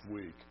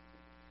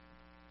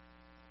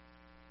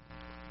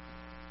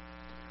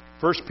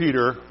1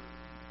 Peter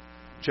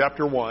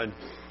chapter 1,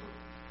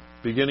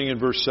 beginning in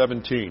verse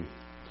 17,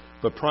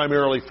 but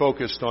primarily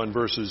focused on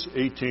verses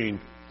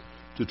 18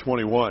 to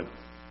 21.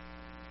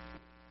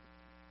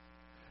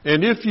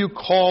 And if you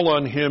call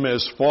on him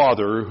as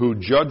Father, who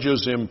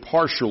judges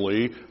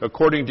impartially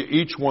according to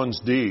each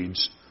one's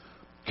deeds,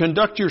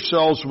 conduct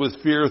yourselves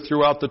with fear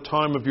throughout the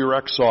time of your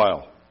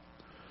exile,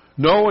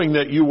 knowing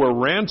that you were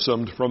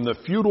ransomed from the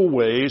futile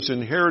ways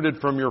inherited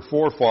from your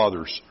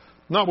forefathers,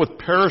 not with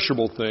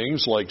perishable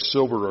things like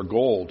silver or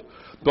gold,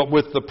 but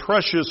with the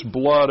precious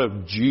blood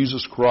of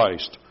Jesus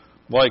Christ,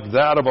 like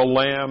that of a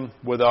lamb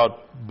without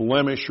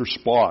blemish or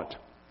spot.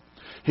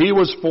 He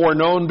was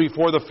foreknown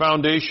before the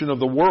foundation of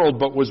the world,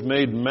 but was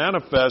made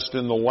manifest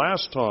in the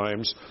last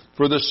times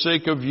for the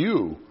sake of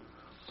you,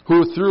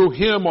 who through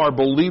him are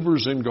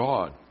believers in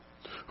God,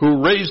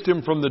 who raised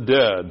him from the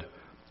dead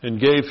and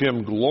gave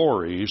him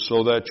glory,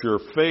 so that your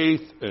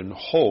faith and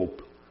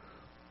hope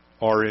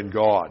are in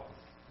God.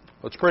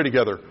 Let's pray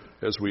together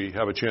as we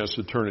have a chance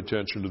to turn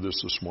attention to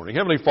this morning.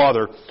 Heavenly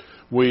Father,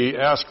 we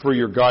ask for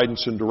your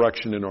guidance and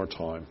direction in our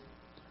time.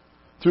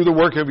 Through the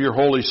work of your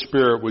Holy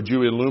Spirit, would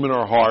you illumine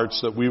our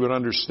hearts that we would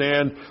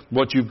understand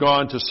what you've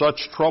gone to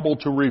such trouble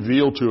to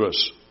reveal to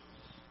us.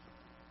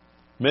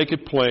 Make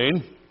it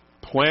plain,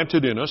 plant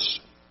it in us.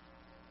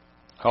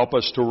 Help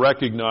us to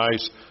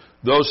recognize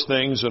those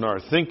things in our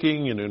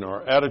thinking and in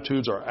our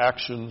attitudes, our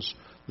actions,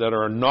 that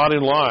are not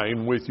in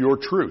line with your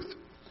truth.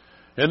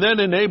 And then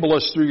enable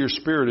us through your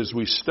Spirit as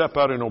we step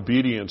out in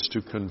obedience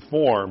to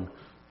conform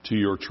to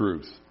your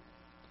truth.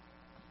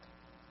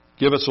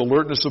 Give us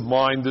alertness of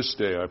mind this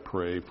day, I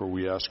pray, for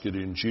we ask it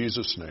in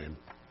Jesus' name.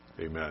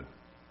 Amen.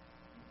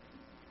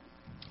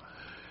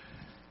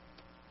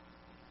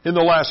 In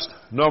the last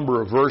number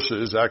of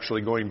verses,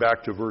 actually going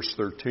back to verse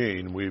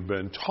 13, we've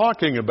been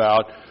talking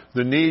about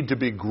the need to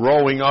be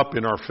growing up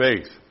in our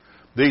faith.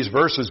 These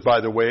verses,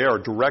 by the way, are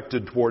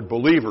directed toward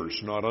believers,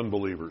 not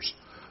unbelievers.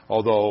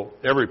 Although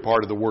every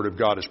part of the Word of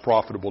God is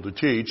profitable to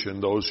teach,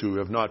 and those who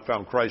have not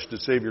found Christ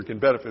as Savior can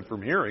benefit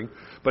from hearing.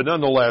 But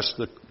nonetheless,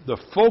 the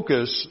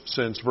focus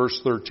since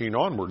verse 13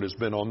 onward has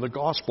been on the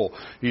gospel.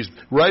 He's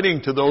writing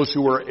to those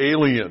who are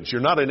aliens.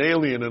 You're not an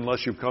alien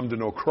unless you've come to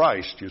know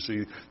Christ. You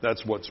see,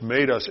 that's what's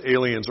made us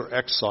aliens or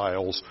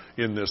exiles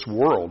in this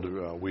world.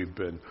 We've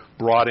been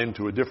brought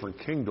into a different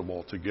kingdom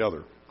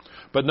altogether.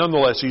 But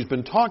nonetheless, he's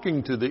been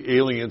talking to the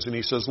aliens, and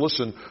he says,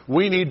 listen,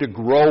 we need to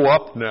grow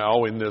up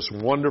now in this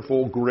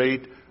wonderful,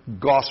 great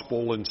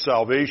gospel and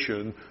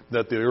salvation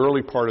that the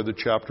early part of the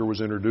chapter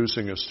was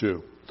introducing us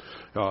to.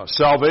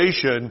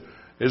 Salvation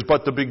is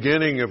but the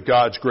beginning of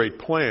God's great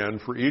plan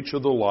for each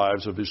of the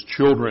lives of his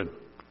children.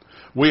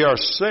 We are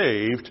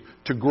saved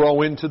to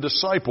grow into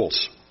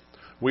disciples.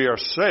 We are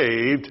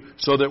saved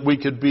so that we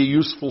could be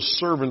useful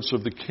servants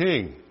of the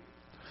King.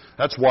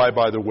 That's why,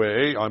 by the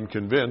way, I'm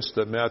convinced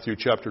that Matthew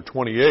chapter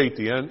 28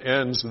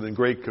 ends in the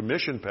Great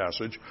Commission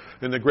passage.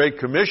 In the Great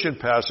Commission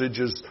passage,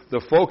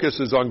 the focus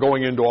is on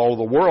going into all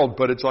the world,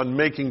 but it's on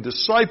making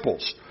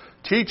disciples,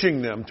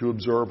 teaching them to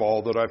observe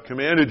all that I've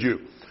commanded you.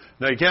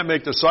 Now, you can't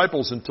make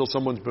disciples until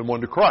someone's been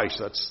won to Christ.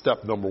 That's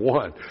step number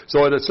one.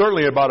 So it's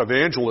certainly about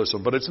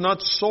evangelism, but it's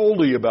not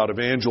solely about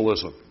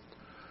evangelism.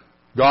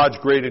 God's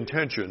great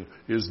intention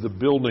is the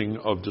building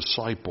of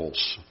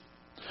disciples.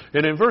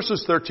 And in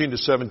verses 13 to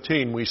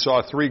 17, we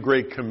saw three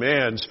great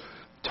commands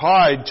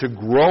tied to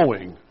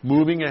growing,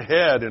 moving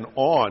ahead and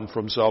on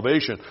from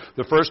salvation.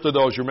 The first of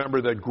those, you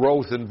remember that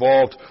growth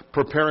involved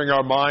preparing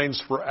our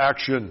minds for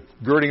action,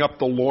 girding up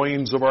the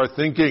loins of our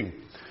thinking,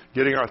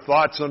 getting our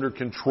thoughts under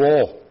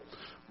control,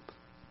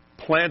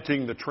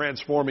 planting the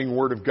transforming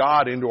Word of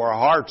God into our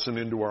hearts and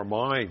into our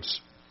minds,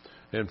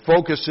 and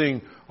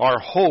focusing our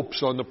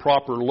hopes on the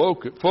proper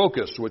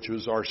focus, which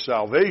is our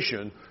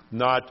salvation,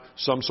 not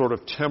some sort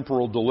of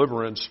temporal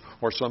deliverance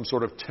or some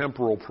sort of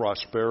temporal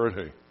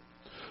prosperity.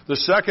 The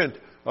second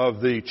of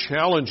the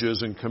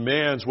challenges and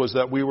commands was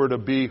that we were to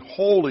be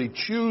holy,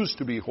 choose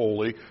to be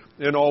holy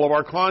in all of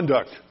our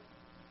conduct.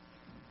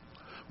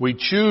 We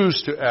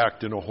choose to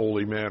act in a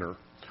holy manner.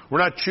 We're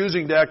not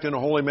choosing to act in a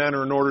holy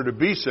manner in order to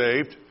be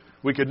saved.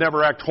 We could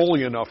never act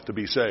holy enough to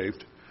be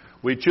saved.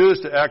 We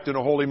choose to act in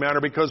a holy manner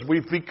because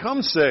we've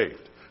become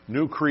saved,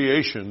 new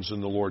creations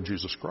in the Lord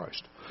Jesus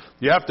Christ.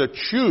 You have to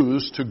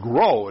choose to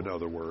grow, in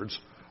other words,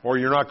 or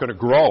you're not going to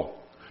grow.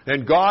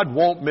 And God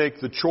won't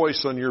make the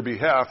choice on your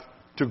behalf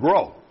to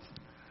grow.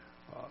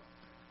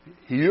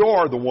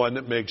 You're the one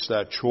that makes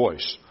that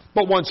choice.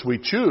 But once we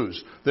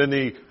choose, then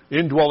the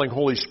indwelling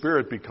Holy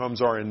Spirit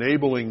becomes our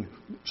enabling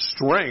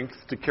strength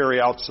to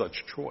carry out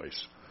such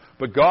choice.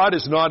 But God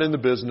is not in the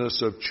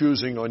business of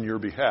choosing on your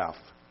behalf,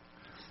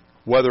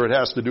 whether it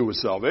has to do with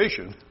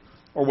salvation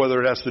or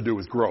whether it has to do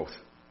with growth.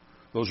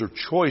 Those are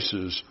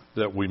choices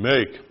that we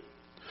make.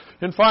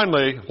 And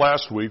finally,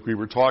 last week we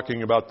were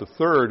talking about the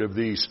third of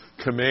these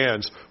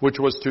commands, which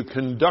was to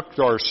conduct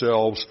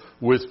ourselves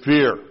with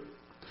fear.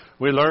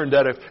 We learned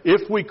that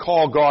if we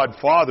call God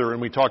Father, and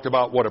we talked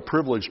about what a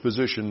privileged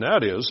position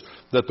that is,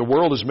 that the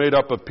world is made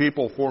up of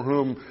people for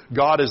whom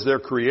God is their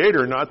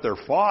creator, not their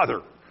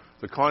father.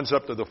 the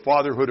concept of the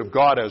fatherhood of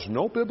God has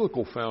no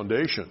biblical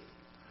foundation.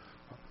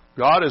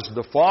 God is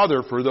the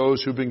Father for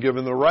those who've been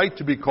given the right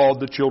to be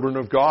called the children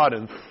of God.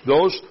 And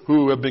those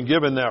who have been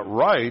given that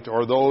right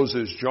are those,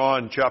 as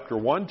John chapter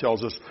 1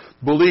 tells us,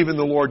 believe in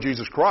the Lord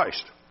Jesus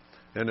Christ.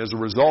 And as a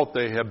result,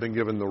 they have been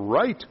given the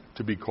right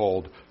to be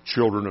called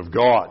children of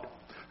God.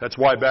 That's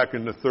why back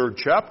in the 3rd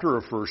chapter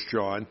of 1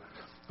 John,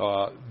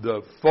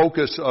 the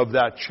focus of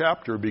that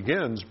chapter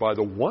begins by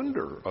the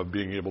wonder of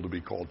being able to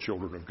be called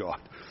children of God.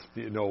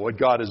 You know, what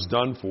God has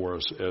done for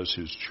us as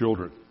His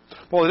children.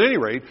 Well, at any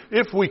rate,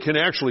 if we can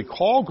actually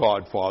call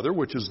God Father,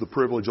 which is the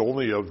privilege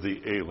only of the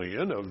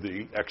alien, of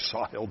the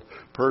exiled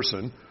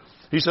person,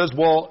 he says,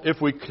 well, if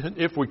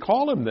we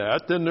call Him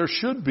that, then there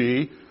should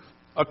be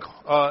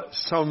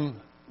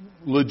some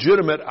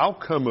legitimate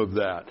outcome of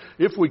that.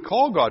 If we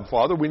call God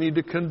Father, we need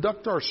to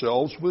conduct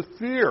ourselves with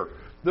fear,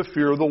 the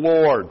fear of the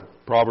Lord.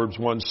 Proverbs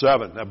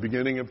 1:7, that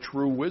beginning of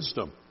true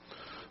wisdom.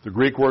 The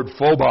Greek word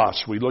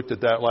phobos, we looked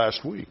at that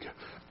last week.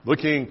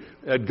 Looking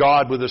at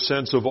God with a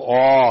sense of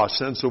awe,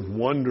 sense of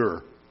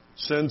wonder,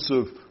 sense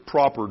of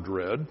proper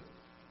dread,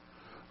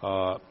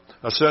 a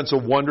sense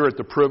of wonder at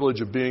the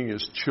privilege of being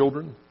His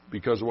children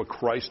because of what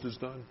Christ has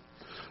done,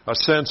 a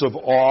sense of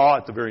awe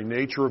at the very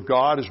nature of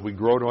God as we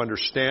grow to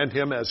understand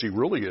Him as He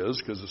really is,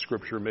 because the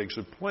Scripture makes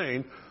it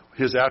plain,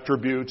 His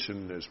attributes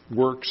and His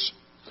works,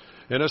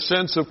 and a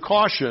sense of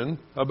caution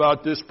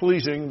about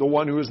displeasing the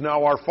one who is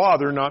now our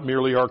Father, not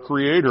merely our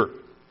Creator.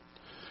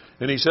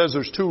 And he says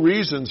there's 2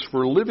 reasons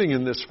for living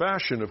in this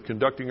fashion of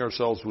conducting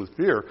ourselves with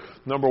fear.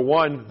 Number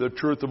 1, the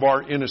truth of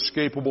our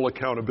inescapable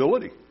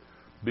accountability.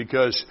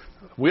 Because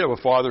we have a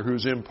Father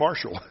who's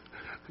impartial.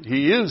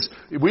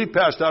 We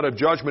passed out of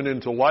judgment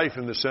into life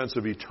in the sense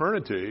of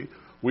eternity.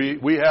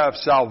 We have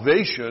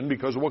salvation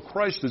because of what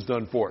Christ has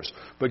done for us.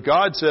 But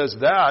God says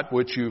that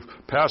which you've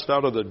passed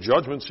out of the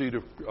judgment seat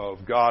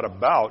of God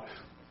about,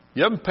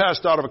 you haven't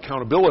passed out of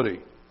accountability.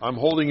 I'm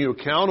holding you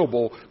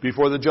accountable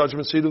before the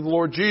judgment seat of the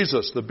Lord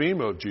Jesus, the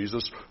bema of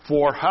Jesus,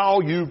 for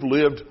how you've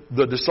lived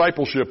the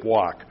discipleship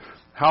walk,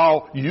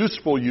 how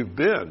useful you've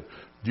been.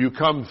 Do you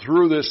come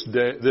through this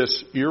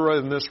era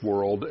in this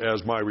world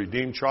as my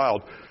redeemed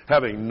child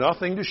having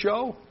nothing to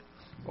show?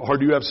 Or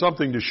do you have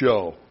something to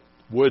show?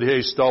 Wood,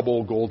 hay,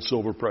 stubble, gold,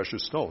 silver,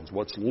 precious stones.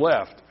 What's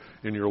left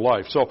in your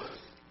life? So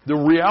the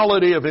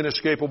reality of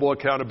inescapable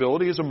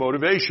accountability is a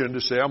motivation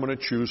to say, I'm going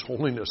to choose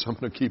holiness. I'm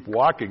going to keep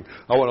walking.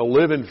 I want to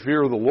live in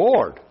fear of the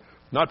Lord.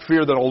 Not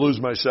fear that I'll lose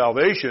my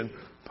salvation,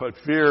 but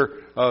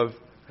fear of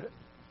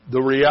the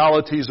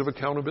realities of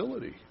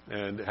accountability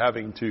and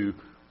having to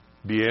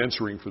be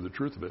answering for the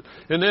truth of it.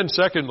 And then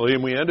secondly,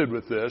 and we ended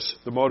with this,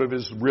 the motive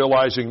is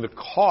realizing the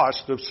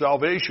cost of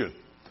salvation.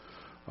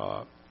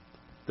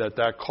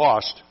 That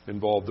cost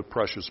involved the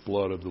precious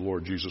blood of the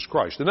Lord Jesus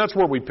Christ. And that's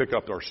where we pick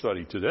up our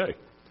study today.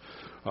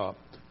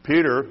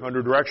 Peter,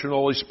 under direction of the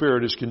Holy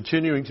Spirit, is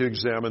continuing to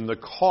examine the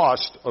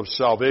cost of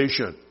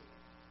salvation.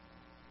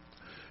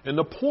 And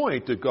the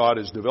point that God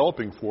is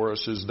developing for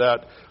us is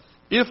that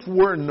if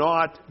we're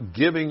not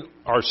giving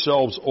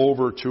ourselves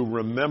over to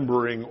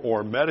remembering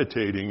or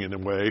meditating in a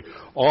way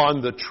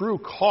on the true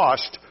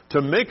cost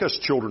to make us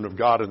children of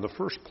God in the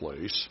first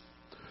place,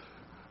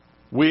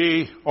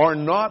 we are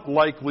not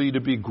likely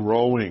to be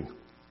growing.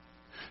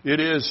 It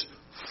is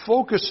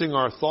focusing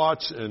our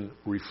thoughts and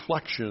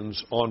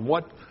reflections on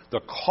what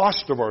the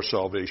cost of our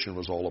salvation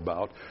was all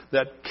about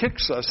that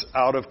kicks us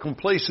out of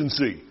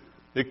complacency.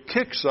 It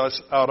kicks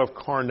us out of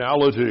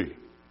carnality.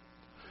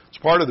 It's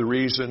part of the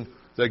reason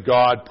that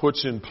God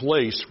puts in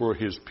place for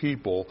His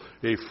people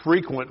a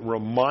frequent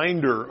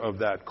reminder of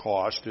that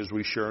cost as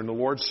we share in the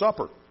Lord's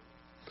Supper.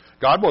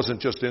 God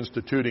wasn't just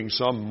instituting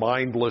some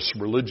mindless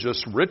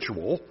religious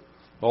ritual,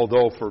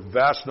 although for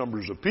vast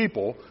numbers of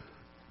people,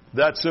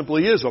 that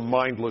simply is a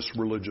mindless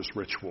religious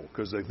ritual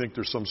because they think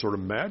there's some sort of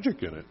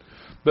magic in it.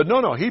 But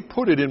no, He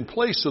put it in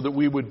place so that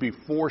we would be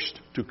forced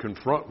to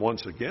confront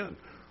once again,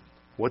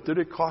 what did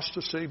it cost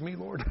to save me,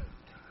 Lord?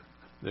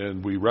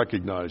 And we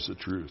recognize the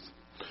truth.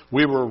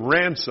 We were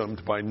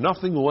ransomed by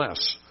nothing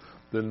less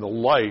than the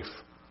life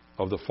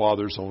of the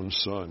Father's own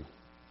Son.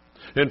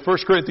 In 1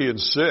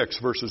 Corinthians 6,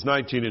 verses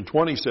 19 and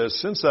 20 says,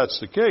 since that's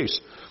the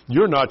case,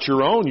 you're not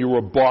your own. You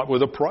were bought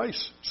with a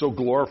price. So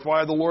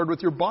glorify the Lord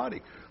with your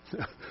body.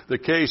 The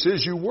case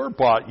is you were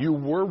bought, you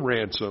were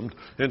ransomed.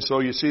 And so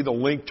you see the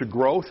link to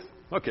growth?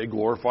 Okay,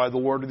 glorify the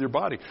Lord with your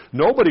body.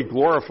 Nobody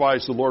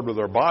glorifies the Lord with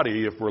their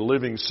body if we're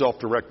living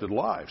self-directed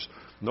lives.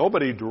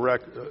 Nobody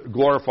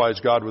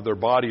glorifies God with their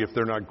body if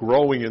they're not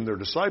growing in their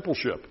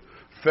discipleship.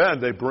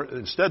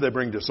 Instead, they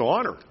bring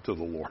dishonor to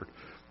the Lord.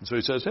 And so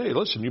he says, hey,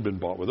 listen, you've been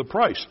bought with a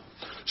price.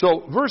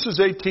 So verses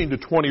 18 to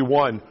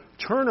 21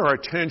 turn our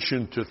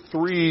attention to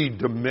 3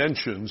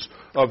 dimensions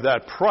of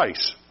that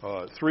price,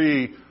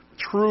 3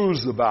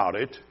 truths about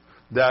it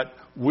that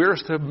we're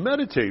to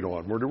meditate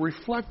on. We're to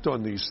reflect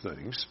on these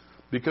things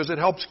because it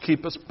helps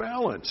keep us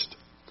balanced.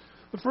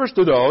 The first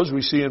of those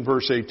we see in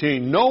verse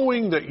 18,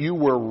 knowing that you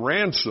were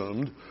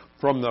ransomed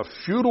from the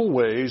futile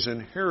ways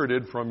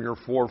inherited from your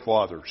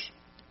forefathers.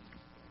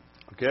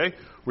 Okay?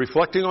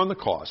 Reflecting on the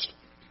cost.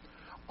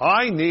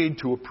 I need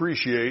to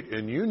appreciate,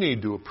 and you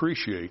need to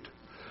appreciate,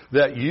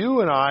 that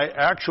you and I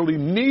actually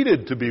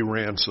needed to be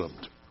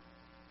ransomed.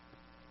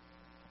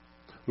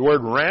 The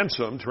word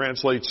ransom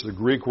translates the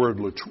Greek word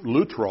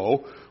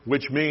lutro,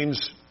 which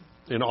means,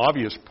 an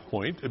obvious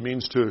point, it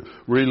means to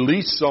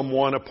release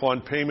someone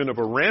upon payment of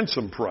a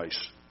ransom price.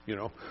 You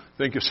know,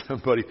 think of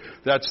somebody,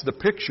 that's the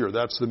picture,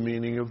 that's the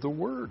meaning of the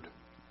word.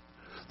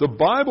 The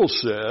Bible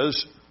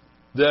says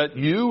that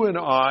you and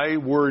I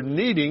were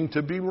needing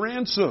to be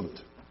ransomed.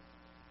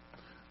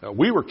 Now,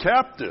 we were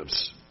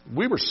captives.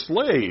 We were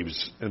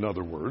slaves, in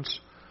other words,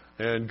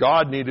 and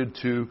God needed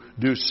to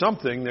do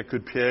something that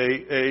could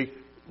pay a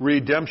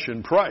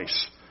redemption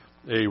price,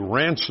 a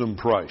ransom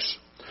price.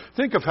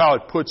 Think of how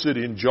it puts it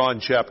in John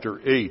chapter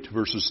 8,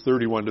 verses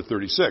 31 to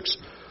 36.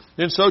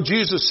 And so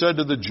Jesus said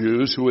to the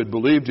Jews who had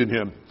believed in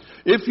him,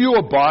 "If you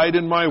abide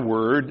in my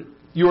word,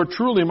 you are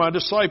truly my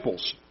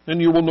disciples,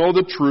 and you will know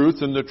the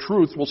truth, and the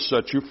truth will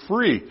set you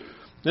free."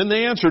 And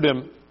they answered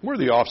him, "We're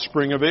the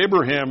offspring of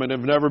Abraham and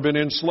have never been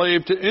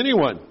enslaved to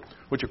anyone,"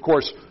 which of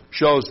course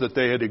shows that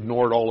they had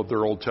ignored all of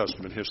their Old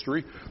Testament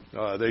history.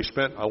 They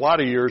spent a lot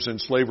of years in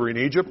slavery in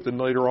Egypt,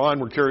 and later on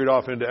were carried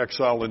off into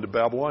exile into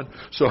Babylon.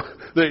 So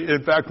they,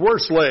 in fact, were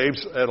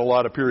slaves at a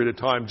lot of period of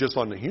time just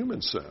on the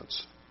human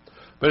sense.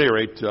 But at any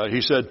rate,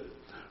 he said,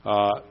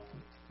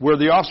 "We're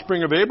the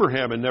offspring of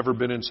Abraham and never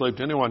been enslaved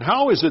to anyone.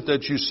 How is it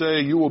that you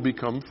say you will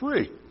become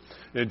free?"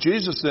 And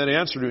Jesus then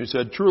answered him, he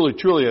said, "Truly,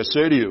 truly, I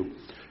say to you,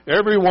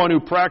 everyone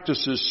who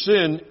practices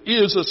sin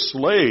is a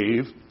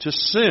slave to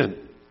sin.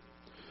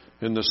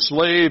 And the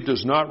slave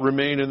does not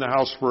remain in the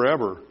house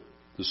forever.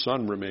 The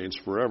Son remains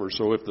forever.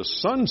 So if the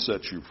Son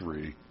sets you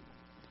free,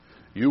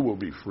 you will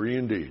be free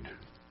indeed."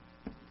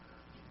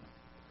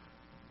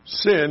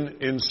 Sin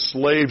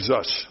enslaves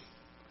us.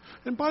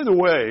 And by the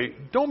way,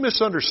 don't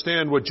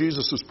misunderstand what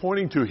Jesus is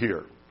pointing to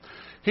here.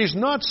 He's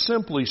not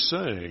simply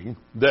saying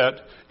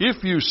that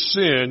if you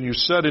sin, you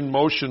set in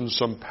motion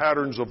some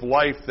patterns of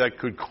life that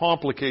could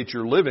complicate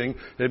your living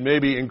and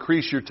maybe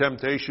increase your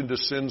temptation to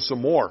sin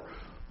some more.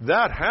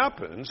 That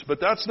happens, but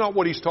that's not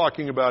what he's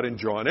talking about in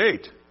John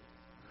 8.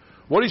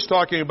 What he's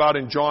talking about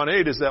in John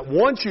 8 is that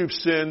once you've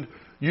sinned,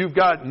 you've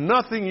got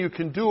nothing you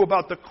can do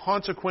about the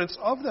consequence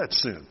of that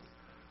sin.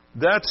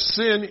 That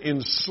sin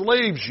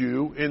enslaves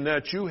you in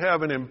that you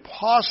have an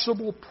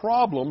impossible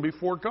problem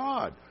before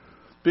God.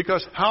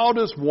 Because how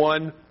does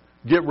one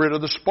get rid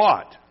of the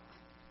spot?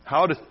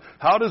 How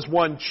does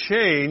one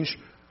change,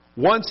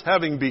 once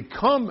having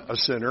become a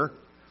sinner,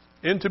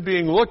 into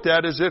being looked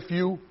at as if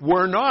you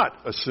were not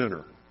a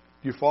sinner?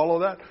 You follow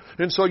that?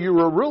 And so you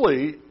were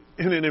really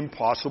in an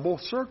impossible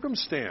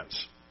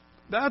circumstance.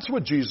 That's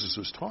what Jesus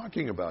is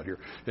talking about here.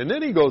 And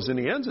then he goes and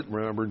he ends it,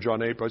 remember, in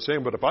John 8 by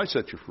saying, "But if I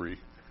set you free,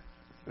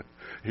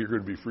 you're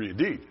going to be free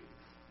indeed."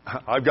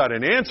 I've got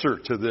an answer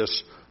to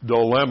this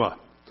dilemma.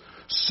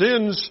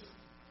 Sin's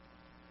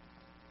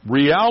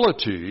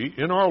reality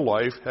in our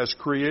life has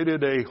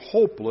created a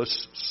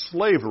hopeless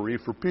slavery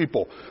for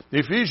people.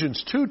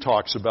 Ephesians 2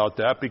 talks about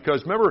that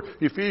because, remember,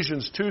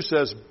 Ephesians 2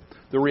 says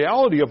the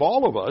reality of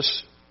all of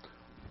us,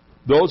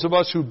 those of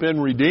us who've been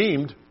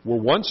redeemed, were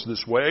once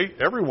this way.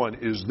 Everyone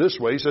is this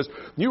way. He says,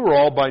 you were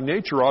all by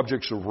nature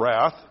objects of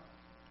wrath.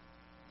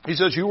 He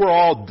says you were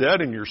all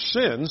dead in your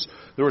sins.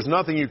 There was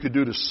nothing you could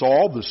do to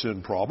solve the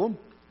sin problem.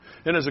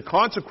 And as a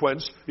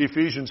consequence,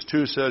 Ephesians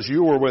 2 says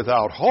you were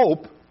without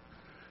hope.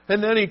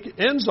 And then he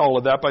ends all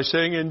of that by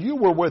saying, and you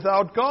were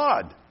without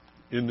God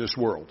in this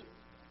world.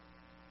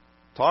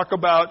 Talk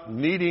about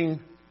needing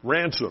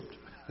ransomed.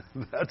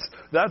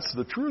 That's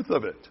the truth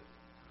of it.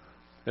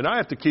 And I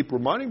have to keep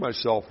reminding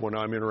myself when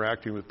I'm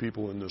interacting with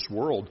people in this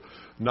world,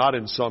 not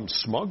in some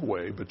smug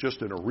way, but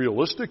just in a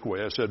realistic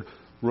way. I said,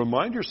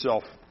 remind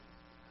yourself,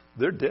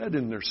 they're dead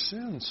in their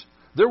sins.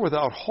 They're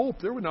without hope.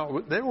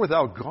 They're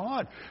without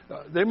God.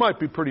 They might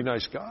be pretty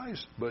nice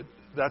guys, but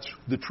that's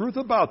the truth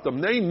about them.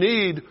 They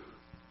need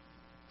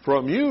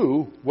from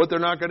you what they're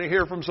not going to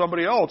hear from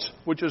somebody else,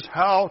 which is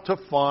how to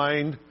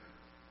find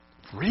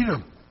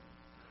freedom,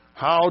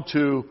 how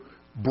to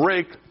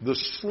break the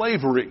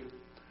slavery,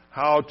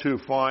 how to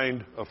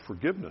find a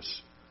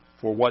forgiveness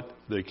for what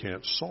they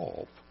can't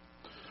solve.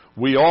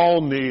 We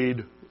all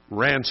need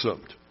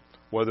ransomed,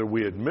 whether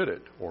we admit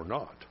it or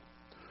not.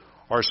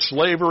 Our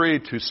slavery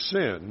to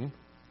sin,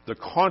 the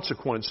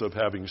consequence of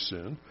having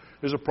sin,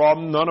 is a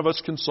problem none of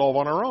us can solve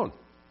on our own.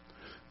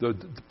 The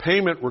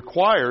payment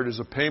required is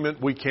a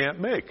payment we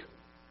can't make.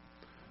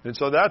 And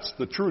so that's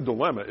the true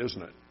dilemma,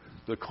 isn't it?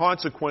 The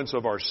consequence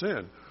of our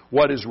sin,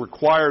 what is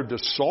required to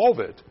solve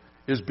it,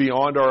 is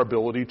beyond our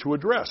ability to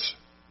address.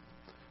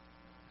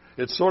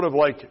 It's sort of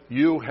like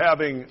you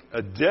having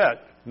a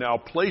debt now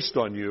placed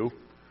on you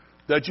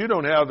that you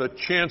don't have a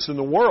chance in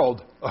the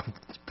world of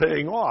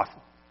paying off.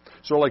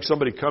 Sort of like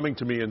somebody coming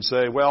to me and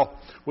say, well,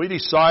 we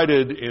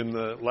decided in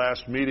the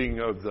last meeting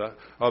of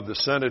the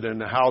Senate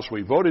and the House,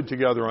 we voted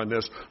together on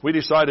this, we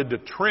decided to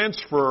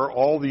transfer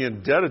all the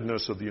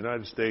indebtedness of the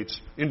United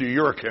States into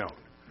your account.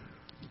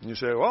 And you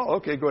say, well,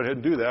 okay, go ahead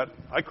and do that.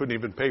 I couldn't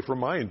even pay for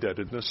my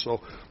indebtedness, so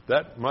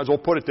that might as well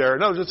put it there.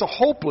 No, it's a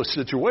hopeless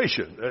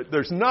situation.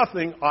 There's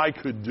nothing I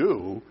could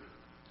do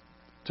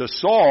to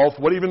solve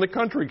what even the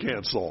country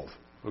can't solve.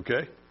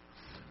 Okay?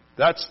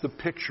 That's the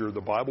picture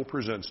the Bible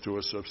presents to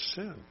us of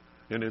sin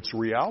and its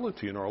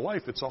reality in our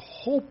life. It's a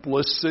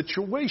hopeless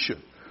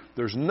situation.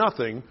 There's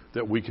nothing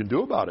that we can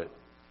do about it.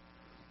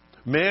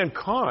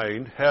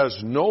 Mankind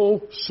has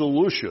no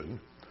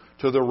solution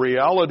to the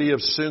reality of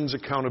sin's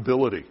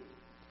accountability.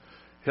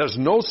 Has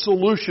no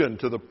solution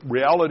to the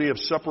reality of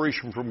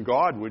separation from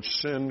God, which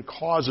sin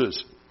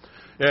causes.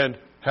 And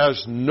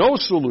has no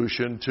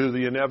solution to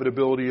the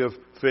inevitability of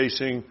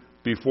facing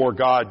before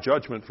God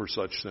judgment for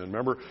such sin.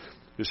 Remember,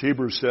 as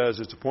Hebrews says,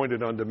 it's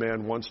appointed unto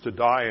man once to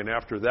die, and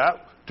after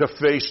that, to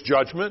face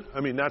judgment. I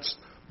mean, that's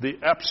the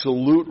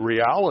absolute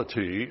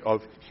reality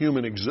of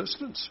human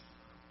existence.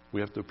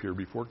 We have to appear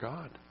before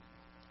God.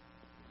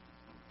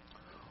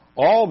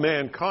 All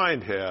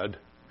mankind had,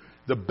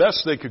 the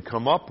best they could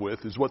come up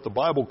with, is what the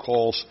Bible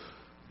calls,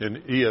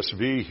 in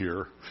ESV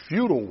here,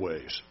 futile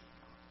ways.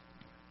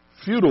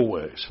 Futile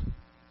ways.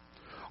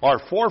 Our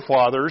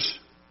forefathers,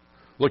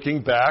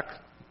 looking back,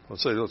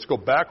 let's go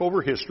back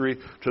over history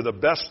to the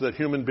best that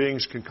human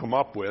beings can come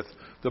up with.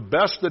 The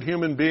best that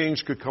human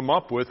beings could come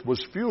up with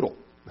was futile.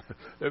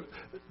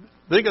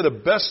 Think of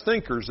the best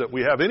thinkers that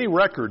we have any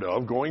record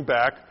of going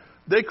back.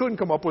 They couldn't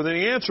come up with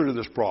any answer to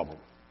this problem.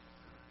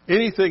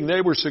 Anything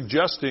they were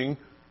suggesting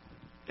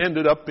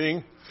ended up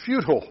being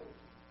futile.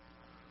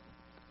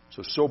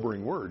 It's a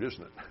sobering word,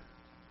 isn't it?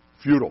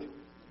 Futile.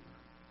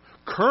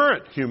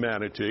 Current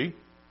humanity,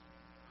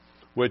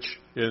 which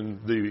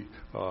in the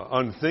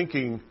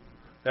unthinking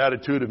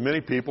attitude of many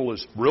people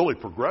is really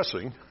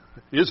progressing,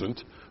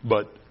 isn't,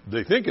 but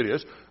they think it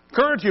is.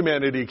 Current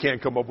humanity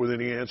can't come up with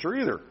any answer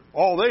either.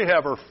 All they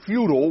have are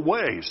futile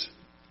ways.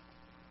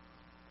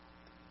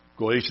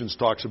 Galatians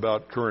talks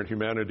about current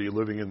humanity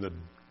living in the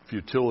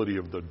futility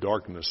of the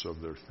darkness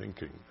of their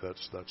thinking.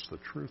 That's the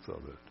truth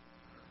of it.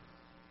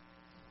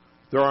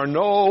 There are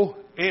no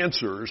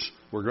answers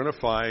we're going to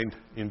find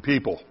in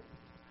people,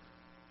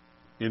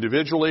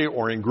 individually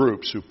or in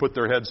groups who put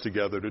their heads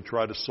together to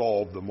try to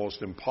solve the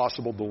most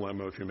impossible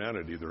dilemma of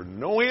humanity. There are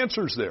no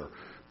answers there.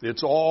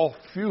 It's all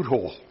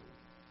futile.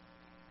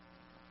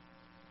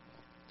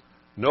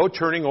 No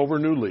turning over a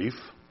new leaf.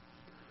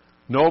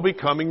 No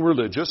becoming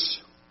religious.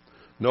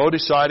 No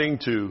deciding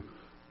to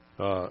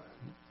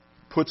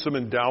put some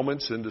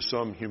endowments into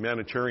some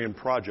humanitarian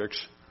projects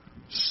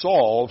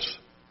solves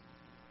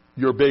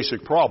your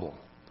basic problem,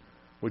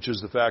 which is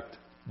the fact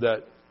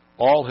that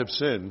all have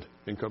sinned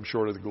and come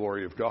short of the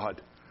glory of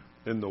God.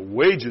 And the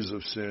wages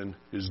of sin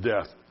is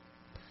death.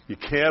 You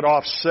can't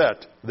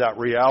offset that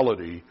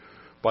reality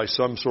by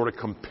some sort of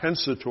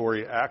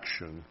compensatory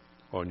action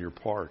on your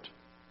part.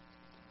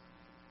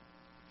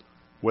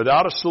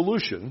 Without a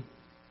solution,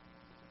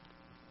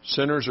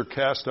 sinners are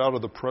cast out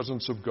of the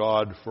presence of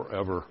God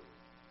forever.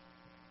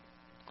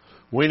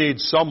 We need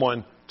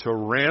someone to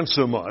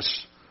ransom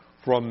us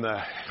from the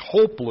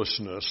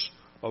hopelessness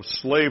of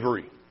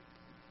slavery.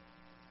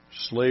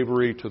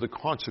 Slavery to the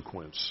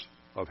consequence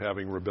of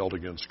having rebelled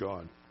against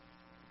God.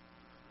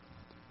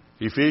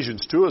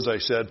 Ephesians 2, as I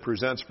said,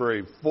 presents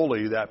very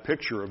fully that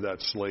picture of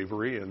that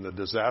slavery and the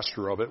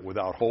disaster of it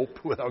without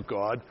hope, without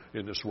God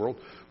in this world.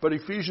 But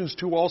Ephesians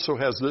 2 also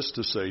has this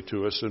to say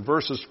to us in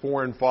verses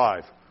 4 and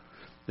 5.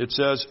 It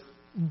says,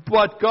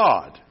 but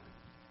God.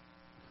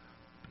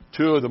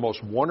 Two of the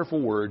most wonderful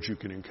words you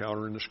can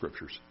encounter in the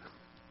Scriptures.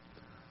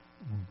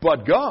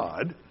 But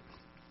God,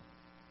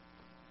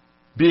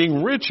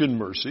 being rich in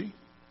mercy,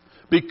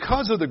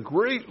 because of the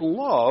great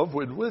love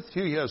with which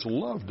He has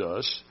loved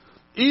us,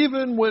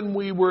 even when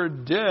we were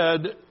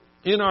dead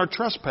in our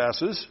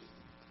trespasses,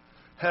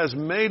 has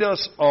made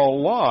us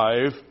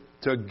alive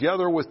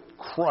together with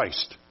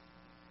Christ.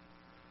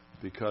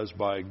 Because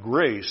by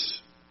grace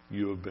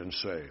you have been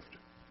saved.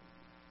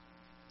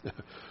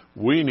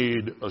 We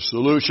need a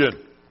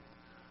solution.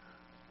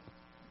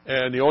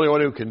 And the only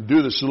one who can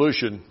do the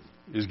solution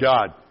is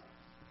God.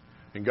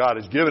 And God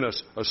has given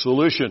us a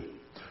solution.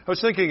 I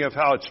was thinking of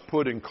how it's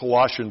put in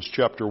Colossians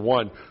chapter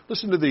 1.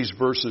 Listen to these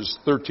verses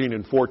 13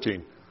 and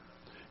 14.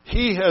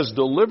 He has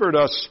delivered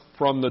us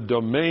from the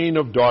domain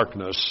of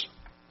darkness,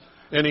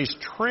 and He's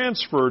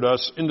transferred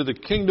us into the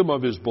kingdom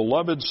of His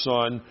beloved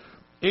Son,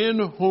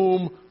 in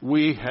whom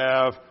we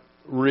have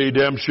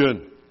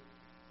redemption,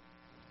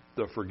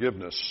 the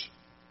forgiveness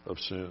of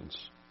sins.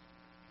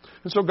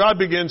 And so God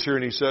begins here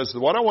and He says,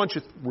 what I want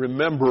you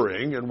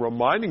remembering and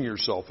reminding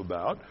yourself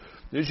about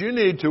is you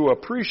need to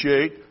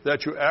appreciate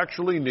that you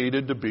actually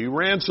needed to be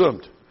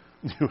ransomed.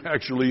 You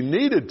actually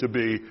needed to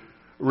be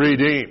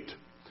redeemed.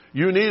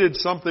 You needed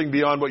something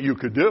beyond what you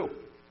could do.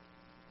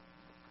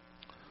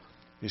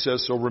 He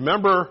says, so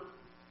remember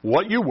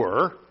what you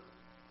were,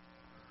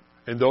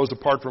 and those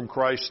apart from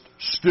Christ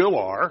still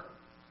are,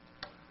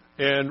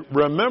 and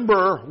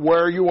remember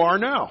where you are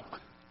now,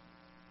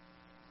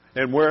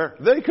 and where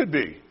they could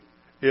be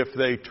if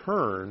they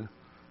turn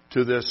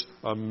to this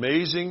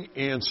amazing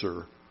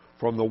answer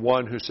from the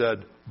one who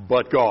said,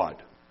 but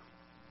God,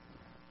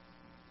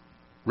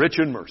 rich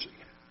in mercy,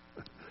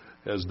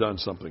 has done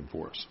something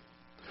for us.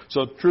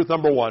 So truth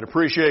number one,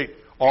 appreciate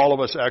all of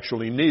us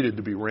actually needed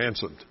to be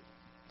ransomed.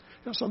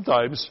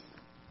 Sometimes,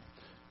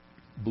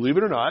 believe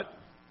it or not,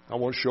 I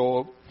won't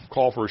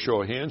call for a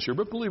show of hands here,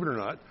 but believe it or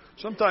not,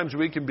 sometimes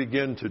we can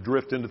begin to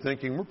drift into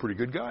thinking we're pretty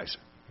good guys.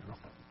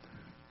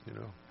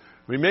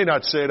 We may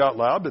not say it out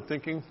loud, but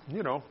thinking,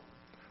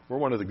 we're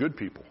one of the good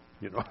people.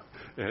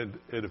 And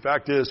the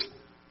fact is,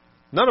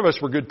 none of us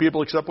were good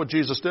people except what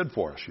Jesus did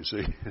for us, you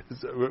see.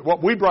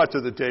 What we brought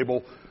to the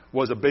table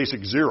was a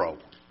basic zero,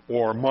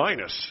 or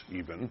minus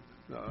even.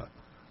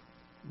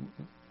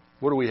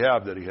 What do we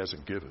have that he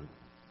hasn't given?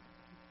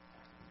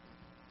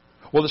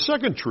 Well, the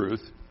second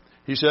truth,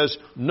 he says,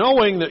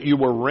 knowing that you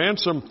were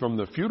ransomed from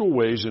the futile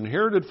ways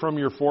inherited from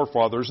your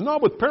forefathers,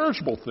 not with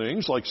perishable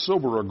things like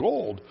silver or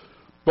gold,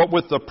 but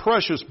with the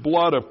precious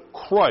blood of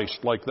Christ,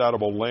 like that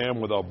of a lamb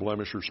without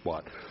blemish or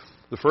spot.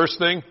 The first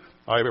thing,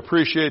 I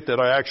appreciate that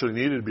I actually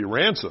needed to be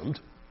ransomed.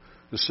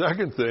 The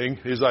second thing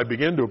is I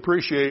begin to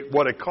appreciate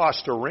what it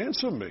cost to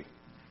ransom me.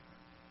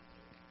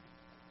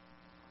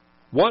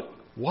 What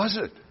was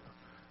it?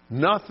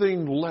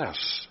 Nothing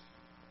less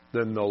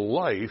than the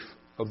life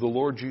of the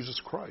Lord Jesus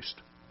Christ.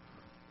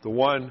 The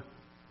one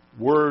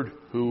Word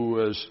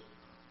who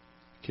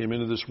came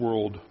into this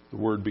world, the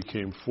Word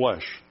became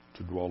flesh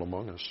to dwell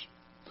among us.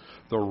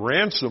 The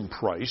ransom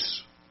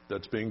price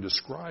that's being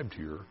described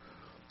here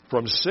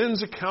from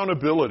sin's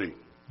accountability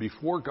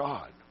before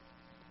God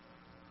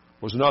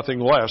was nothing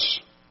less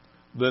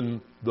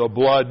than the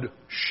blood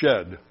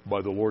shed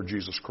by the Lord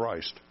Jesus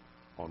Christ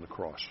on the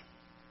cross.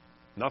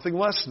 Nothing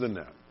less than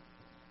that.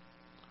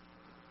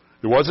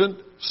 It wasn't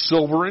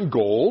silver and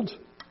gold.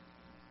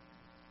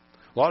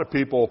 A lot of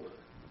people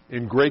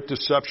in great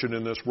deception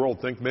in this world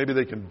think maybe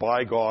they can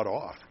buy God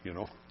off,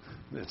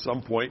 At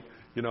some point,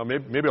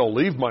 maybe I'll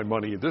leave my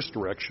money in this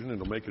direction and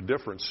it'll make a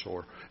difference.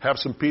 Or have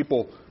some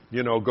people,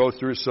 go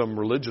through some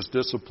religious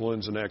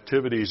disciplines and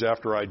activities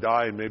after I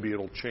die and maybe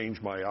it'll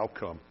change my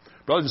outcome.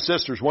 Brothers and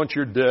sisters, once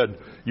you're dead,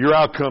 your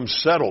outcome's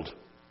settled.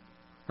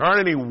 There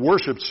aren't any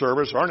worship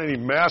service, aren't any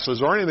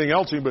masses, or anything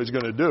else anybody's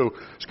going to do.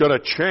 It's going to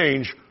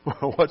change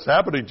what's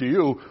happening to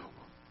you.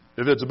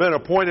 If it's been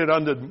appointed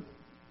unto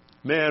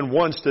man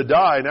once to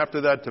die and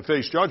after that to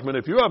face judgment,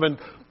 if you haven't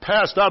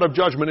passed out of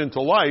judgment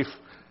into life,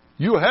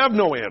 you have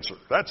no answer.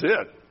 That's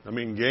it.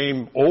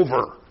 Game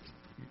over.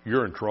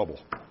 You're in trouble.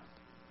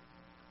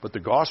 But the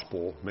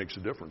gospel makes a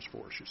difference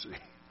for us, you see.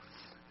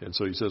 And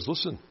so he says,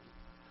 listen,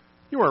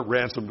 you weren't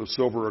ransomed with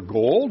silver or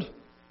gold.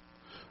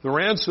 The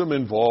ransom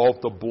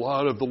involved the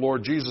blood of the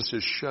Lord Jesus,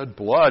 his shed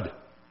blood.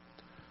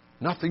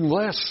 Nothing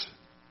less.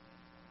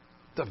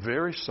 The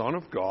very Son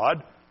of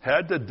God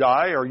had to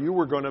die or you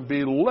were going to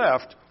be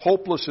left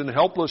hopeless and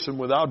helpless and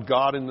without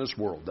God in this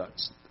world.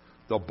 That's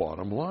the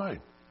bottom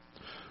line.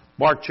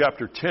 Mark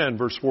chapter 10,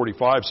 verse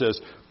 45 says,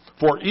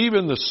 for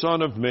even the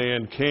Son of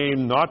Man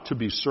came not to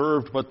be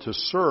served, but to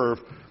serve,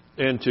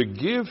 and to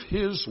give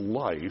his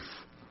life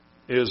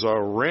as a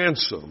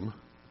ransom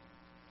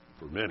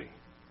for many.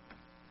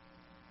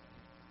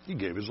 He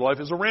gave his life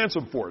as a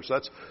ransom for us.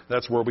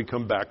 That's where we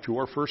come back to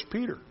our 1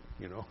 Peter.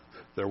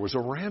 There was a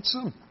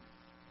ransom.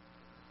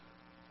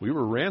 We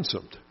were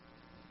ransomed,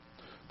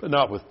 but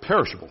not with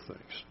perishable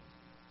things.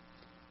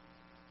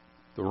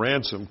 The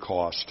ransom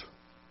cost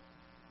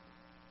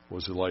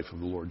was the life of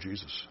the Lord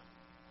Jesus.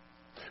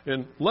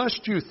 And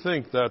lest you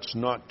think that's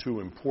not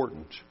too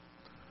important,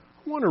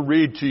 I want to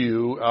read to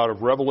you out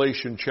of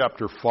Revelation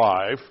chapter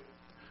 5,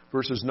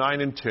 verses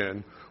 9 and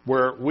 10,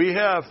 where we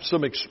have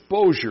some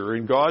exposure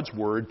in God's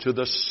Word to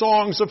the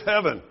songs of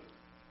heaven.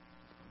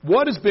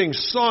 What is being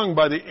sung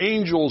by the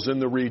angels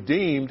and the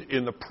redeemed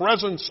in the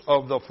presence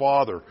of the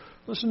Father?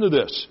 Listen to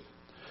this.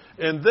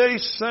 And they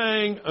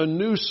sang a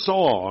new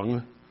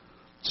song,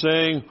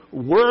 saying,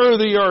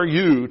 worthy are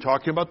you,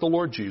 talking about the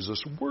Lord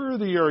Jesus,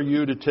 worthy are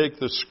you to take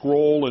the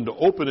scroll and to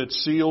open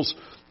its seals,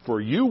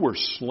 for you were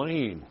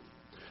slain,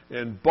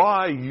 and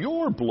by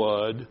your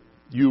blood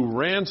you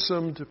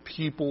ransomed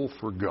people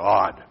for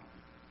God,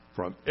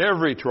 from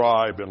every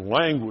tribe and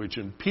language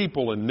and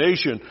people and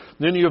nation.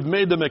 Then you have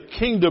made them a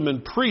kingdom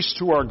and priests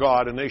to our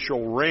God, and they shall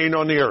reign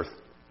on the earth.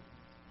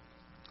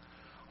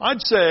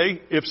 I'd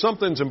say if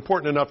something's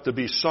important enough to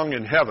be sung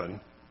in heaven,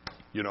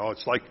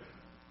 it's like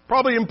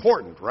probably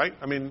important, right?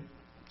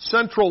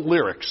 Central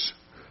lyrics.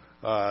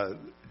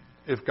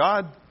 If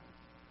God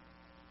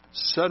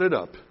set it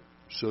up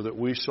so that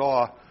we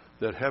saw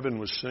that heaven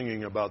was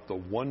singing about the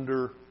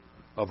wonder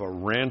of a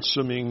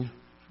ransoming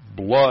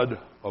blood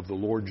of the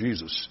Lord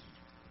Jesus,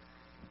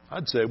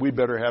 I'd say we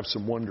better have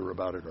some wonder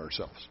about it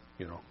ourselves.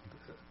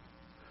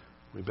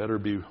 We better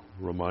be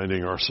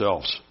reminding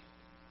ourselves.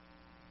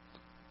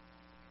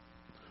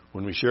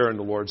 When we share in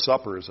the Lord's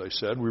Supper, as I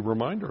said, we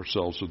remind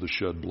ourselves of the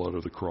shed blood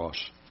of the cross,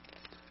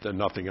 that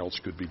nothing else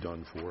could be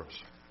done for us.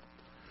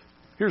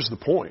 Here's the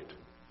point.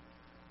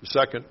 The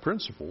second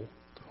principle,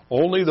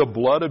 only the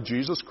blood of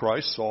Jesus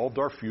Christ solved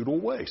our futile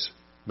ways.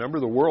 Remember,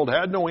 the world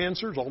had no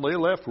answers. All they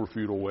left were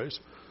futile ways.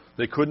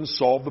 They couldn't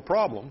solve the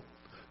problem.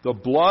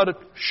 The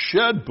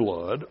shed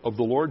blood of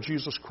the Lord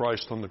Jesus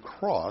Christ on the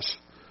cross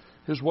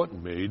is what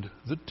made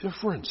the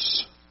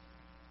difference.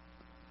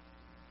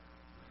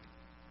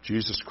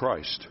 Jesus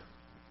Christ,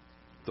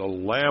 the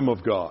Lamb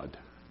of God,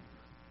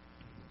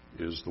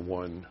 is the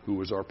one who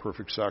was our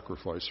perfect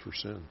sacrifice for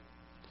sin.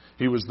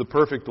 He was the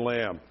perfect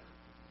Lamb,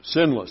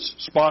 sinless,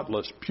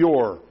 spotless,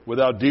 pure,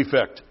 without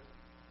defect.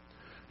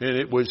 And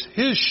it was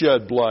His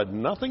shed blood,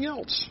 nothing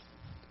else,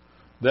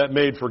 that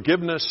made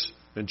forgiveness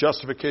and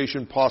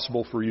justification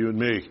possible for you and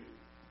me.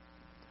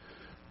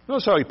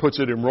 Notice how he puts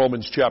it in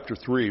Romans chapter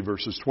 3,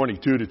 verses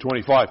 22 to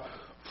 25.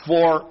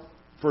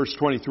 Verse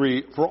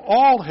 23, for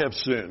all have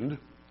sinned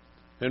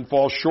and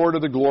fall short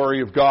of the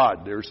glory of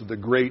God. There's the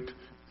great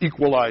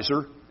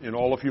equalizer in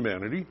all of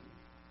humanity.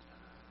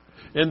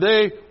 And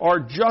they are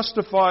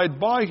justified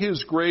by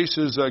His grace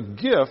as a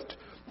gift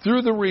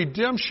through the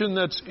redemption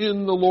that's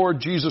in the Lord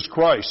Jesus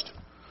Christ,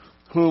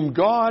 whom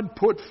God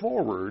put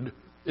forward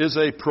as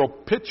a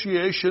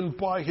propitiation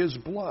by His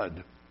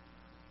blood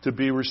to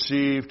be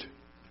received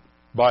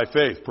by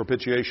faith.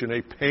 Propitiation,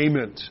 a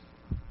payment.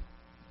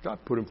 God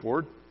put Him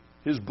forward.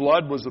 His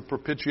blood was the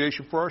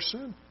propitiation for our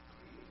sin.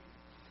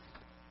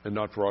 And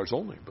not for ours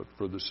only, but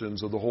for the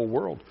sins of the whole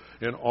world.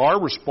 And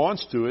our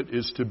response to it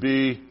is to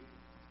be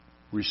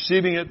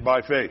receiving it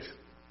by faith.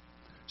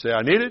 Say,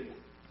 I need it.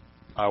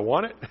 I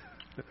want it.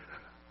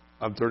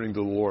 I'm turning to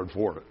the Lord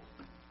for it.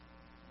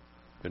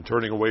 And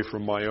turning away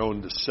from my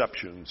own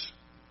deceptions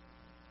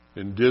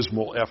and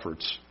dismal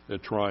efforts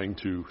at trying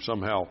to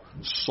somehow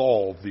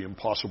solve the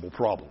impossible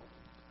problem.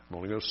 I'm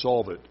only going to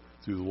solve it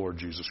through the Lord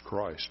Jesus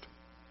Christ.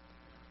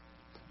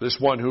 This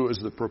one who is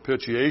the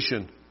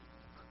propitiation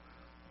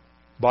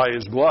by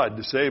His blood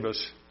to save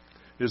us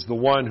is the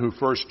one who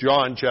 1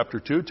 John chapter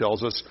 2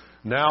 tells us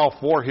now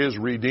for His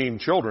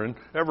redeemed children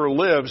ever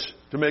lives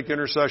to make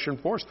intercession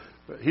for us.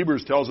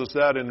 Hebrews tells us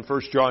that in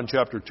 1 John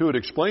chapter 2. It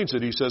explains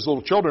it. He says,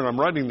 little children, I'm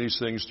writing these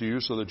things to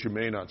you so that you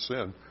may not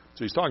sin.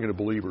 So he's talking to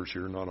believers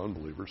here, not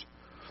unbelievers.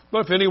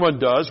 But if anyone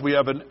does, we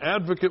have an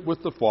advocate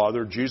with the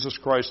Father, Jesus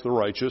Christ the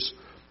righteous.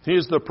 He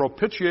is the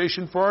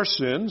propitiation for our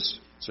sins.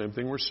 Same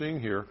thing we're seeing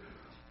here.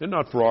 And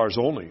not for ours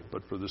only,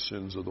 but for the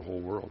sins of the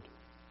whole world.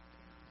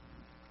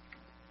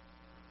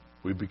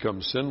 We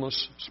become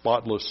sinless,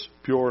 spotless,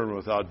 pure, and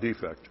without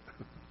defect.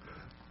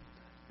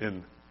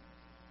 In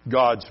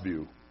God's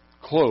view,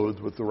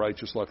 clothed with the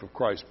righteous life of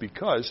Christ,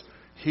 because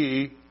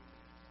His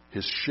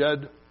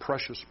shed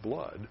precious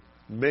blood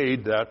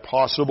made that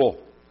possible.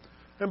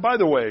 And by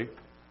the way,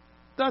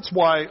 that's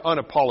why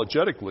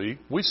unapologetically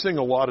we sing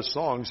a lot of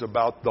songs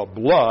about the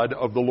blood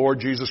of the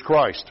Lord Jesus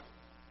Christ.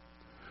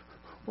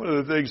 One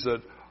of the things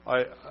that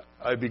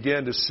I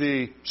began to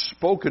see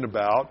spoken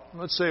about,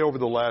 let's say over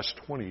the last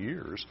 20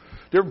 years,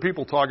 different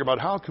people talk about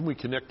how can we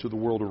connect to the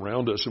world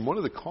around us. And one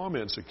of the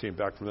comments that came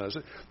back from that is,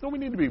 no, we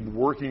need to be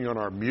working on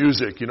our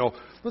music.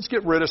 Let's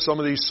get rid of some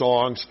of these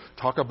songs,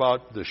 talk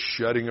about the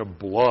shedding of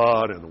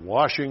blood and the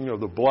washing of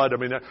the blood. I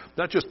mean,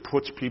 that just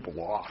puts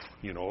people off.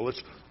 And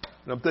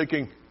I'm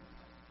thinking,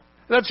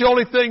 that's the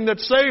only thing that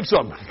saves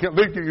them.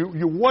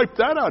 You wipe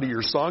that out of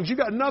your songs. You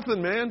got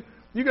nothing, man.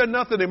 You got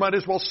nothing. They might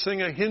as well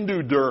sing a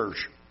Hindu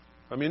dirge.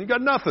 I mean, you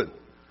got nothing.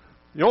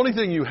 The only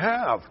thing you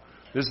have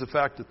is the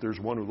fact that there's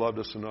one who loved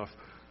us enough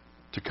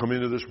to come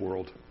into this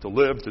world, to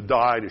live, to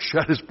die, to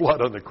shed His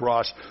blood on the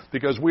cross,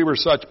 because we were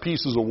such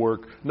pieces of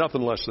work.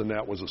 Nothing less than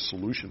that was a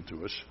solution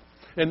to us.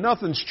 And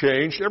nothing's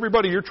changed.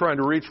 Everybody you're trying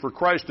to reach for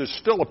Christ is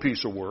still a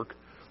piece of work.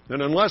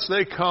 And unless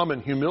they come in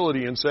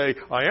humility and say,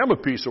 I am a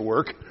piece of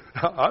work,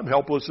 I'm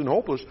helpless and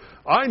hopeless,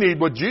 I need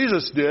what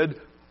Jesus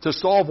did to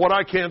solve what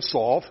I can't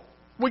solve,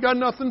 we got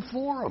nothing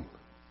for them.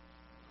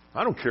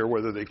 I don't care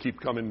whether they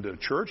keep coming to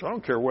church. I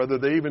don't care whether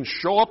they even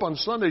show up on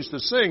Sundays to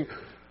sing.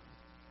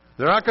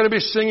 They're not going to be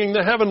singing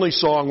the heavenly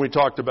song we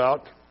talked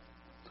about,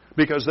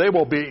 because they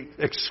will be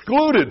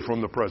excluded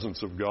from the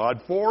presence of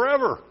God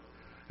forever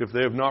if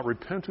they have not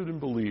repented and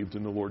believed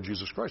in the Lord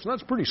Jesus Christ. And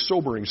that's pretty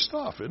sobering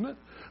stuff, isn't it?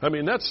 I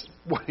mean, that's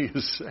what he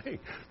is saying.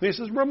 And he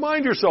says,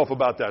 remind yourself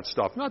about that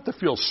stuff, not to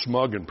feel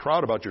smug and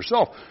proud about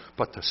yourself,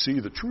 but to see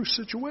the true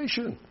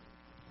situation.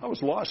 I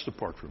was lost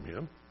apart from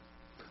Him.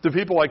 The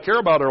people I care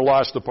about are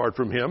lost apart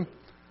from Him.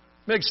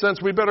 Makes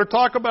sense we better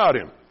talk about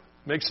Him.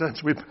 Makes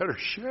sense we better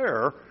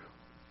share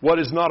what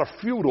is not a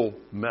futile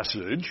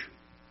message,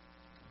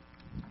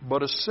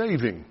 but a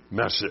saving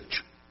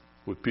message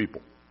with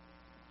people.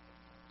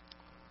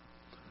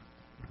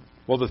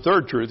 Well, the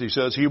third truth, he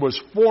says, He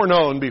was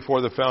foreknown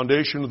before the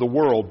foundation of the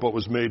world, but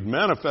was made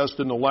manifest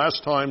in the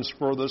last times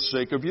for the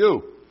sake of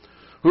you,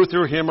 who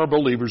through Him are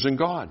believers in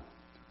God,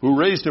 who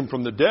raised Him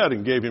from the dead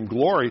and gave Him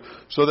glory,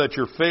 so that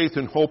your faith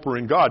and hope are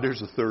in God.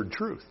 There's the third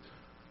truth.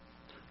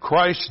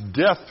 Christ's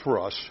death for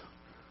us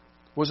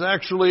was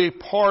actually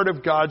part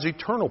of God's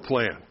eternal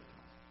plan.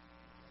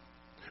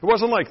 It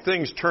wasn't like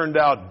things turned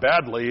out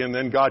badly and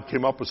then God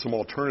came up with some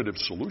alternative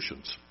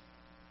solutions.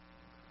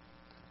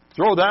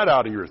 Throw that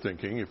out of your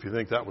thinking if you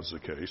think that was the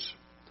case.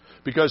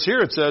 Because here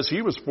it says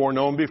He was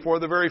foreknown before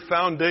the very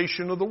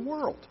foundation of the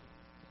world.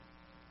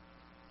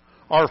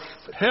 Our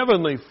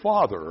Heavenly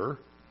Father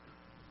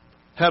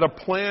had a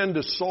plan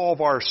to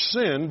solve our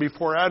sin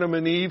before Adam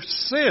and Eve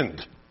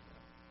sinned.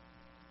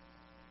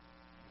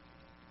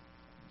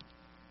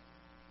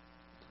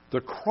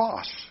 The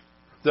cross,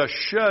 the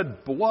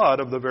shed blood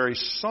of the very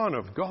Son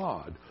of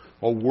God,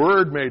 a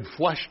Word made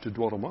flesh to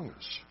dwell among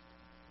us,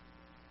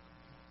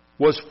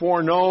 was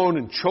foreknown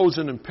and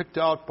chosen and picked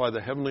out by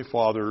the Heavenly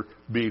Father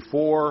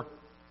before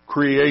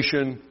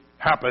creation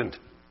happened,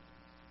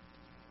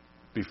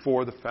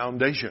 before the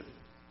foundation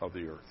of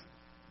the earth.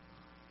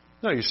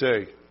 Now you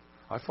say,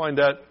 I find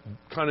that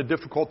kind of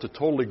difficult to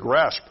totally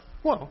grasp.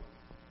 Well,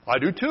 I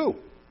do too.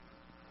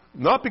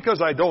 Not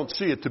because I don't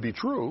see it to be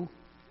true,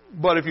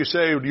 but if you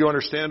say, do you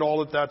understand all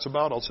that that's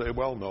about? I'll say,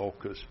 well, no,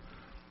 because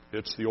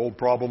it's the old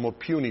problem of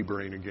puny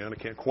brain again.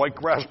 I can't quite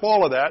grasp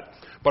all of that,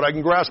 but I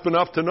can grasp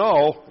enough to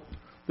know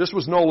this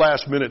was no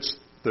last minute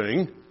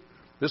thing.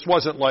 This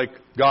wasn't like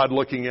God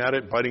looking at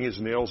it, biting his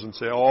nails and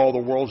saying, oh, the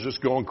world's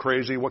just going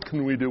crazy. What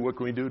can we do? What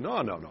can we do?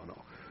 No.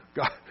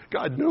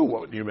 God knew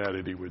what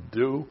humanity would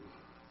do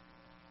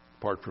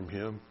apart from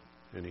him,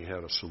 and he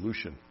had a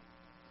solution.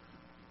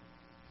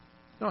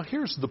 Now,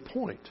 here's the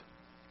point.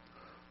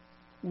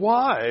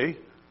 Why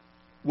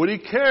would he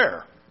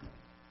care?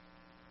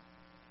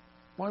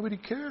 Why would he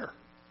care?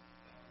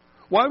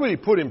 Why would he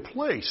put in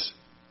place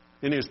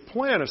in his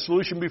plan a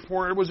solution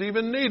before it was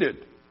even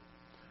needed?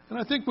 And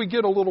I think we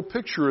get a little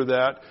picture of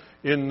that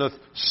in the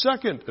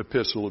second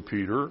epistle of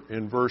Peter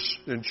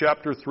in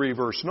chapter 3,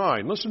 verse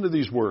 9. Listen to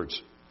these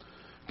words.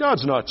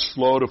 God's not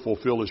slow to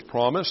fulfill his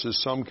promise, as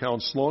some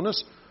count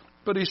slowness,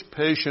 but he's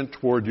patient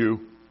toward you,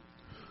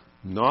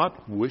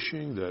 not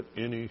wishing that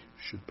any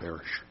should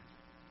perish,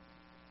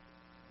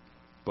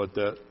 but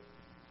that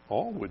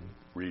all would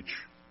reach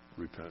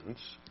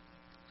repentance.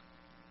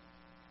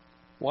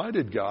 Why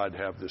did God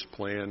have this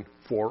plan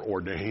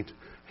foreordained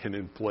and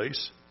in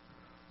place?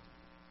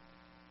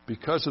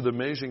 Because of the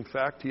amazing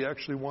fact he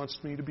actually wants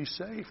me to be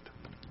saved.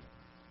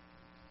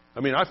 I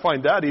mean, I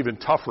find that even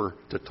tougher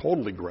to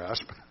totally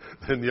grasp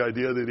than the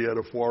idea that he had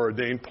a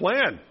foreordained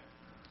plan.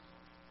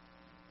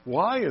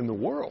 Why in the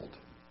world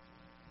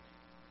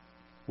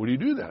would he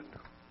do that?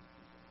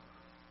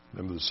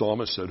 Remember the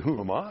psalmist said,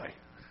 who am I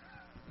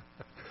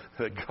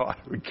that God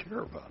would care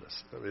about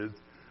us? I mean,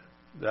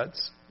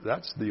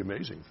 that's the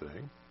amazing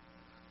thing.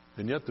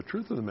 And yet the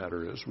truth of the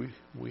matter is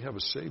we have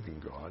a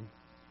saving God.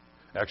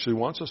 Actually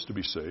wants us to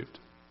be saved.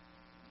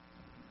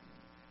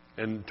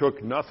 And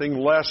took nothing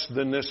less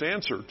than this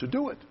answer to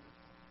do it.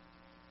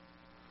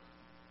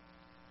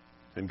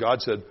 And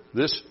God said,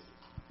 this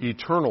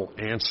eternal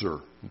answer,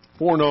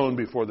 foreknown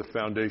before the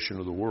foundation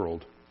of the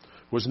world,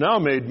 was now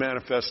made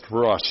manifest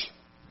for us.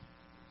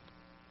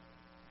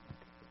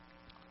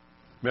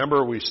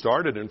 Remember, we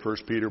started in 1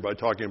 Peter by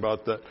talking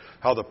about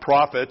how the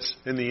prophets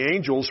and the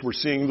angels were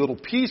seeing little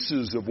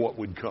pieces of what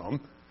would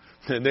come.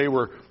 And they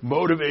were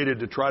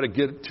motivated to try to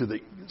get to the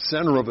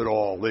center of it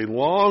all. They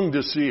longed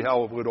to see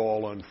how it would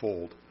all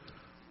unfold.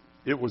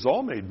 It was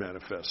all made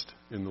manifest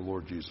in the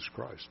Lord Jesus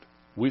Christ.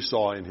 We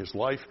saw in his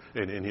life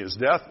and in his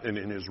death and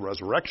in his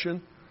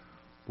resurrection,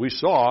 we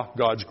saw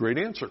God's great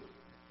answer.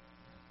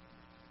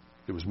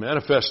 It was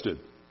manifested.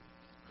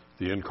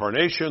 The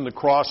incarnation, the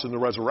cross, and the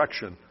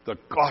resurrection, the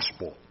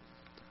gospel.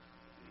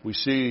 We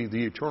see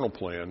the eternal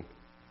plan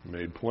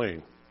made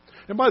plain.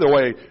 And by the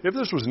way, if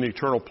this was an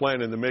eternal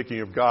plan in the making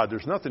of God,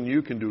 there's nothing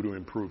you can do to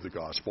improve the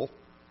gospel.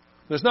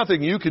 There's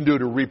nothing you can do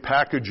to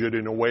repackage it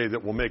in a way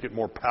that will make it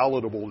more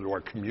palatable to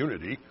our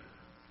community.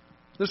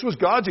 This was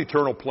God's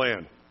eternal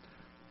plan.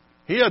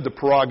 He had the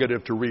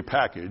prerogative to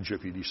repackage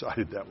if he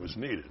decided that was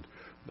needed.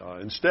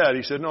 Instead,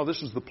 he said, no,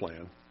 this is the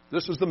plan.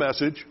 This is the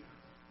message.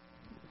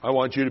 I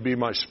want you to be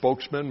my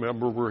spokesman.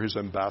 Remember, we're his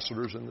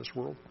ambassadors in this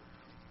world.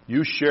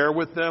 You share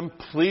with them,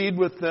 plead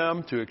with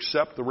them to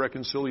accept the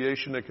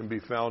reconciliation that can be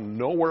found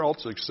nowhere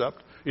else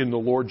except in the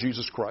Lord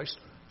Jesus Christ.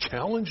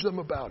 Challenge them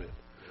about it.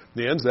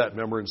 He ends that,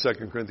 remember, in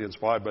 2 Corinthians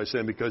 5 by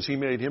saying, because he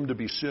made him to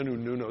be sin who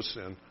knew no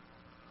sin,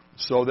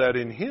 so that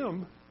in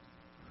him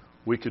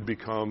we could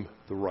become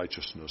the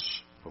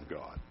righteousness of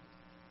God.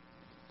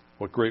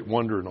 What great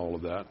wonder in all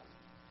of that.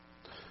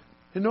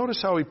 And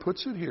notice how he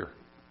puts it here.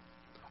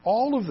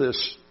 All of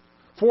this,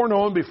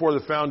 foreknown before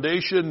the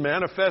foundation,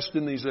 manifest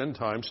in these end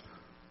times,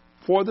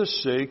 for the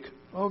sake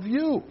of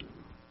you.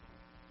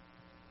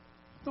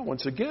 Now,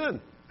 once again,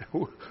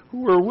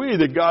 who are we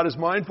that God is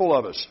mindful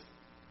of us?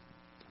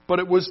 But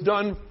it was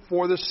done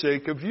for the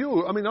sake of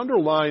you. I mean,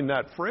 underline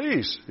that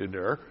phrase in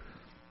there.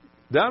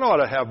 That ought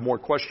to have more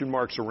question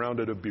marks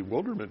around it of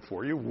bewilderment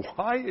for you.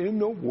 Why in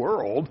the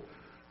world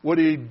would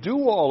he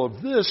do all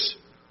of this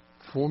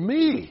for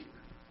me?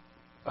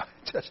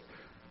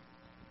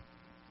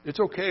 It's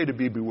okay to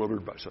be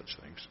bewildered by such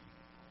things,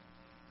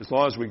 as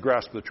long as we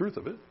grasp the truth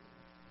of it.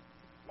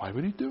 Why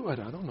would he do it?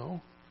 I don't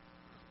know.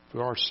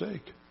 For our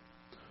sake.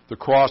 The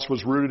cross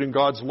was rooted in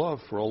God's love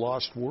for a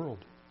lost world.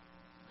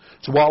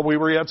 So while we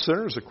were yet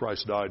sinners, that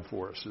Christ died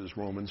for us, as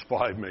Romans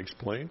 5 makes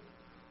plain.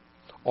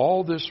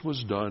 All this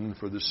was done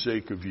for the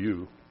sake of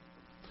you.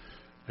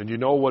 And you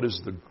know what is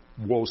the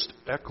most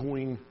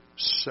echoing,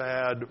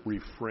 sad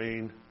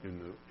refrain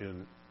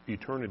in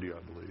eternity, I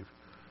believe.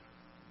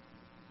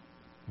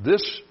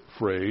 This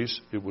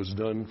phrase, it was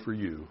done for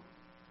you,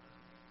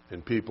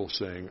 and people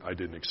saying, I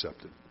didn't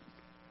accept it.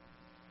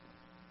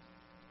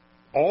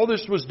 All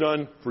this was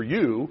done for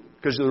you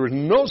because there was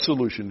no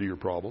solution to your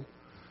problem,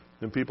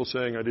 and people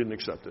saying, I didn't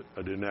accept it.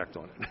 I didn't act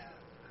on it.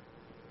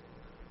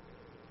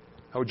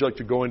 How would you like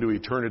to go into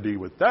eternity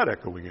with that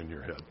echoing in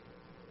your head?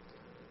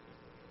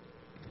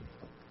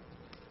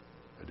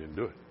 I didn't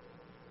do it.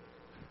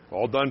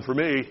 All done for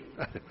me.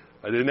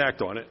 I didn't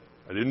act on it.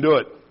 I didn't do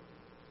it.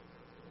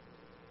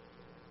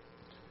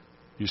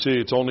 You see,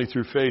 it's only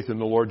through faith in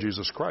the Lord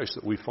Jesus Christ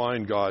that we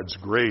find God's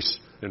grace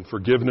and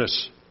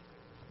forgiveness.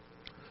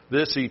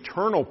 This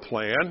eternal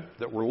plan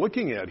that we're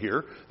looking at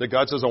here, that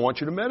God says, I want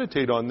you to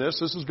meditate on this.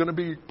 This is going to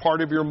be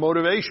part of your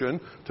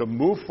motivation to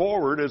move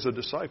forward as a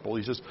disciple.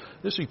 He says,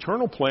 this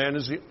eternal plan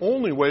is the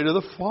only way to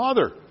the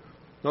Father.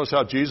 Notice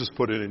how Jesus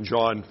put it in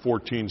John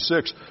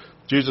 14:6.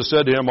 Jesus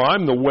said to him,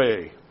 I'm the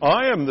way,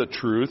 I am the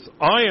truth,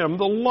 I am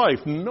the life.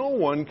 No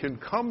one can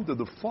come to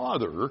the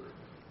Father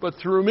but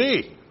through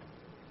me.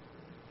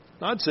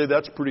 I'd say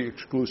that's a pretty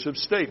exclusive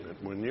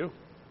statement, wouldn't you?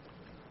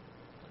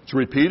 It's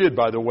repeated,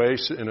 by the way,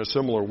 in a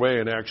similar way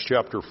in Acts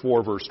chapter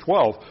 4, verse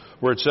 12,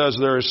 where it says,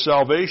 there is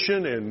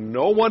salvation in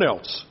no one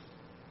else,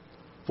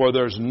 for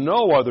there's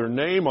no other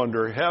name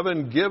under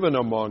heaven given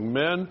among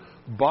men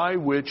by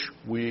which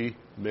we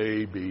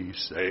may be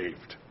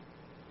saved.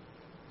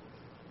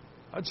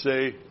 I'd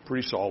say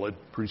pretty solid,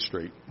 pretty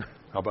straight.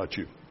 How about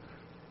you?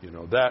 You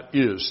know, that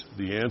is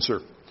the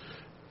answer.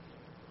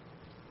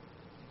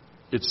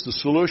 It's the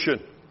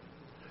solution.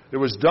 It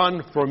was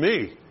done for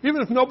me.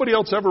 Even if nobody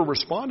else ever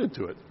responded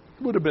to it,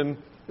 it would have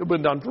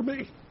been done for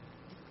me.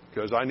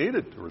 Because I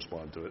needed to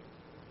respond to it.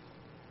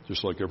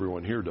 Just like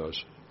everyone here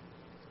does.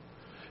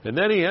 And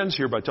then he ends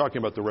here by talking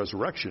about the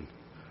resurrection.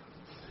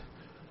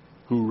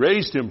 Who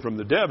raised him from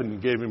the dead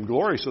and gave him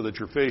glory so that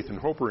your faith and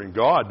hope are in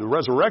God. The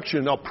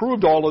resurrection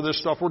approved all of this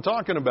stuff we're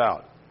talking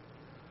about.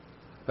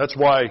 That's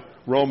why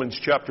Romans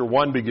chapter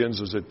 1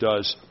 begins as it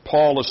does.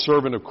 Paul, a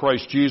servant of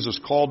Christ Jesus,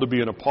 called to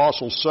be an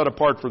apostle, set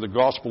apart for the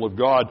gospel of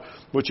God,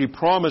 which he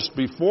promised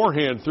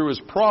beforehand through his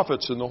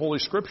prophets in the Holy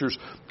Scriptures,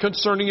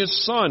 concerning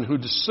his Son, who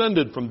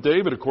descended from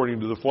David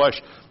according to the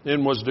flesh,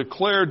 and was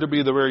declared to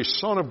be the very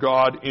Son of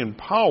God in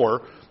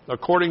power,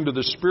 according to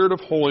the Spirit of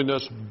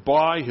holiness,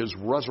 by his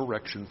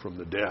resurrection from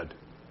the dead.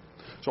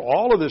 So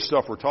all of this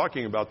stuff we're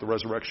talking about, the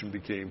resurrection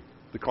became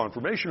the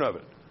confirmation of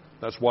it.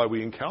 That's why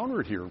we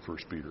encounter it here in 1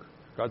 Peter.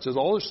 God says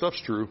all this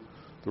stuff's true.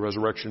 The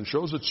resurrection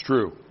shows it's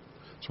true.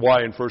 That's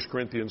why in 1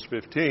 Corinthians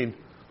 15,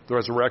 the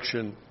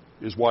resurrection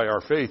is why our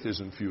faith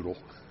isn't futile.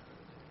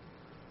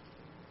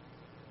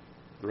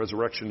 The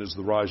resurrection is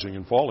the rising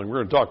and falling. We're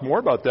going to talk more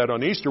about that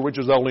on Easter, which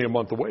is only a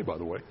month away, by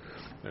the way.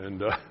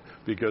 And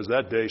because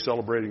that day,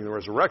 celebrating the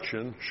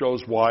resurrection,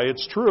 shows why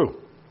it's true.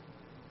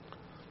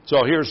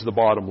 So here's the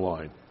bottom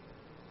line.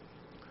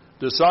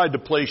 Decide to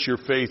place your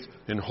faith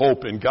and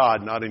hope in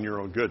God, not in your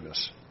own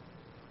goodness.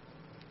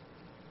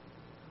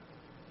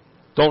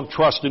 Don't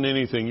trust in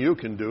anything you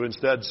can do.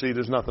 Instead, see,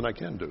 there's nothing I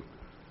can do.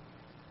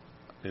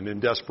 And in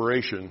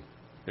desperation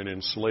and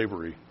in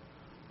slavery,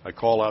 I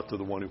call out to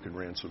the one who can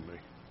ransom me.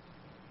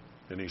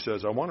 And he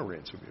says, I want to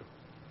ransom you.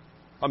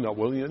 I'm not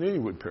willing that any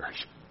would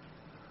perish.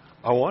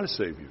 I want to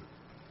save you.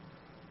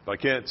 But I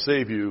can't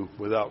save you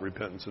without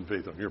repentance and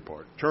faith on your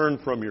part. Turn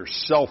from your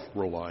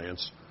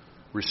self-reliance.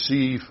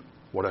 Receive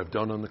what I've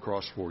done on the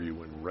cross for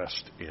you and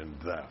rest in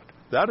that.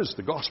 That is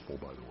the gospel,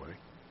 by the way.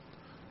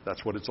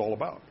 That's what it's all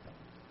about.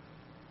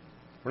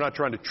 We're not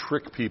trying to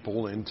trick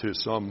people into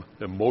some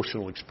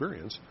emotional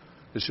experience.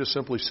 It's just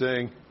simply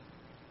saying,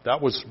 that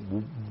was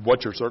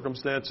what your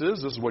circumstance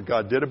is. This is what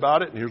God did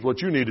about it, and here's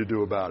what you need to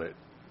do about it.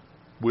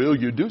 Will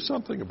you do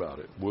something about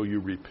it? Will you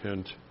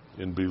repent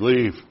and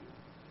believe?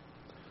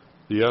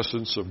 The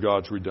essence of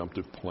God's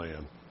redemptive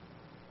plan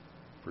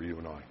for you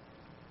and I.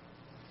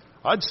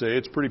 I'd say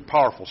it's pretty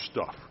powerful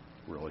stuff,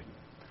 really.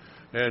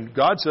 And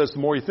God says the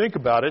more you think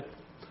about it,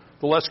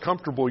 the less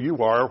comfortable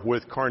you are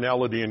with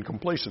carnality and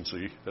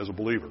complacency as a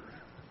believer.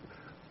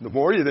 The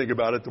more you think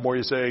about it, the more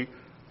you say,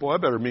 boy, I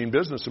better mean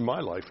business in my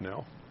life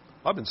now.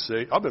 I've been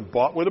saved. I've been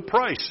bought with a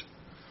price.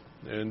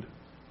 And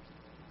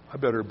I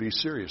better be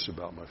serious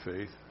about my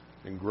faith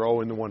and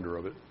grow in the wonder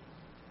of it.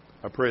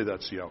 I pray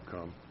that's the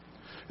outcome.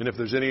 And if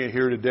there's any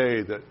here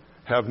today that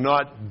have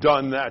not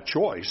done that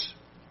choice,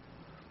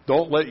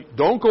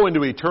 don't go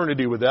into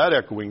eternity with that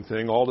echoing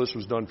thing. All this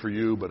was done for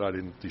you, but I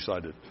didn't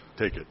decide to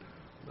take it.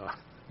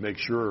 Make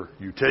sure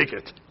you take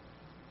it.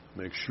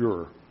 Make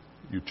sure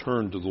you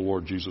turn to the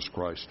Lord Jesus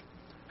Christ.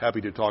 Happy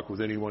to talk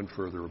with anyone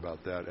further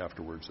about that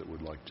afterwards that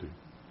would like to.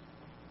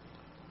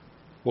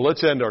 Well,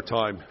 let's end our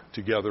time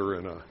together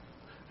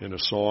in a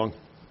song.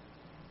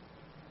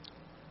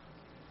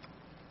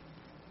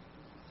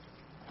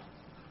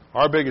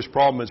 Our biggest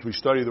problem as we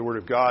study the Word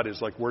of God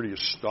is like, where do you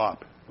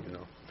stop? You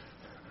know,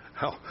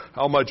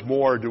 how much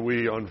more do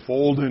we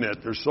unfold in it?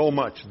 There's so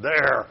much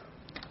there.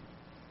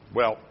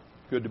 Well,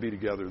 good to be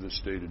together this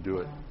day to do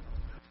it.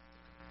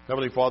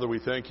 Heavenly Father, we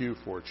thank you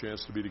for a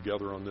chance to be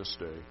together on this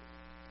day.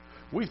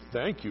 We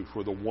thank you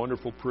for the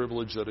wonderful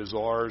privilege that is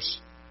ours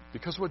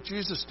because what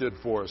Jesus did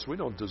for us. We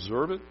don't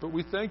deserve it, but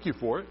we thank you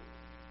for it.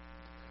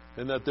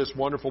 And that this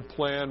wonderful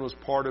plan was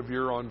part of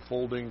your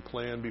unfolding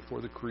plan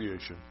before the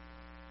creation.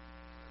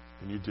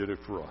 And you did it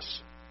for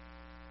us.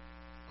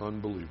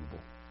 Unbelievable.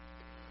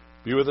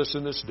 Be with us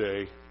in this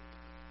day.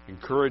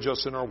 Encourage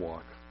us in our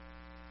walk.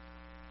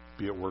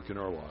 Be at work in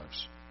our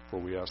lives. For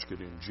we ask it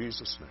in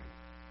Jesus'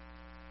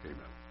 name.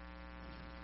 Amen.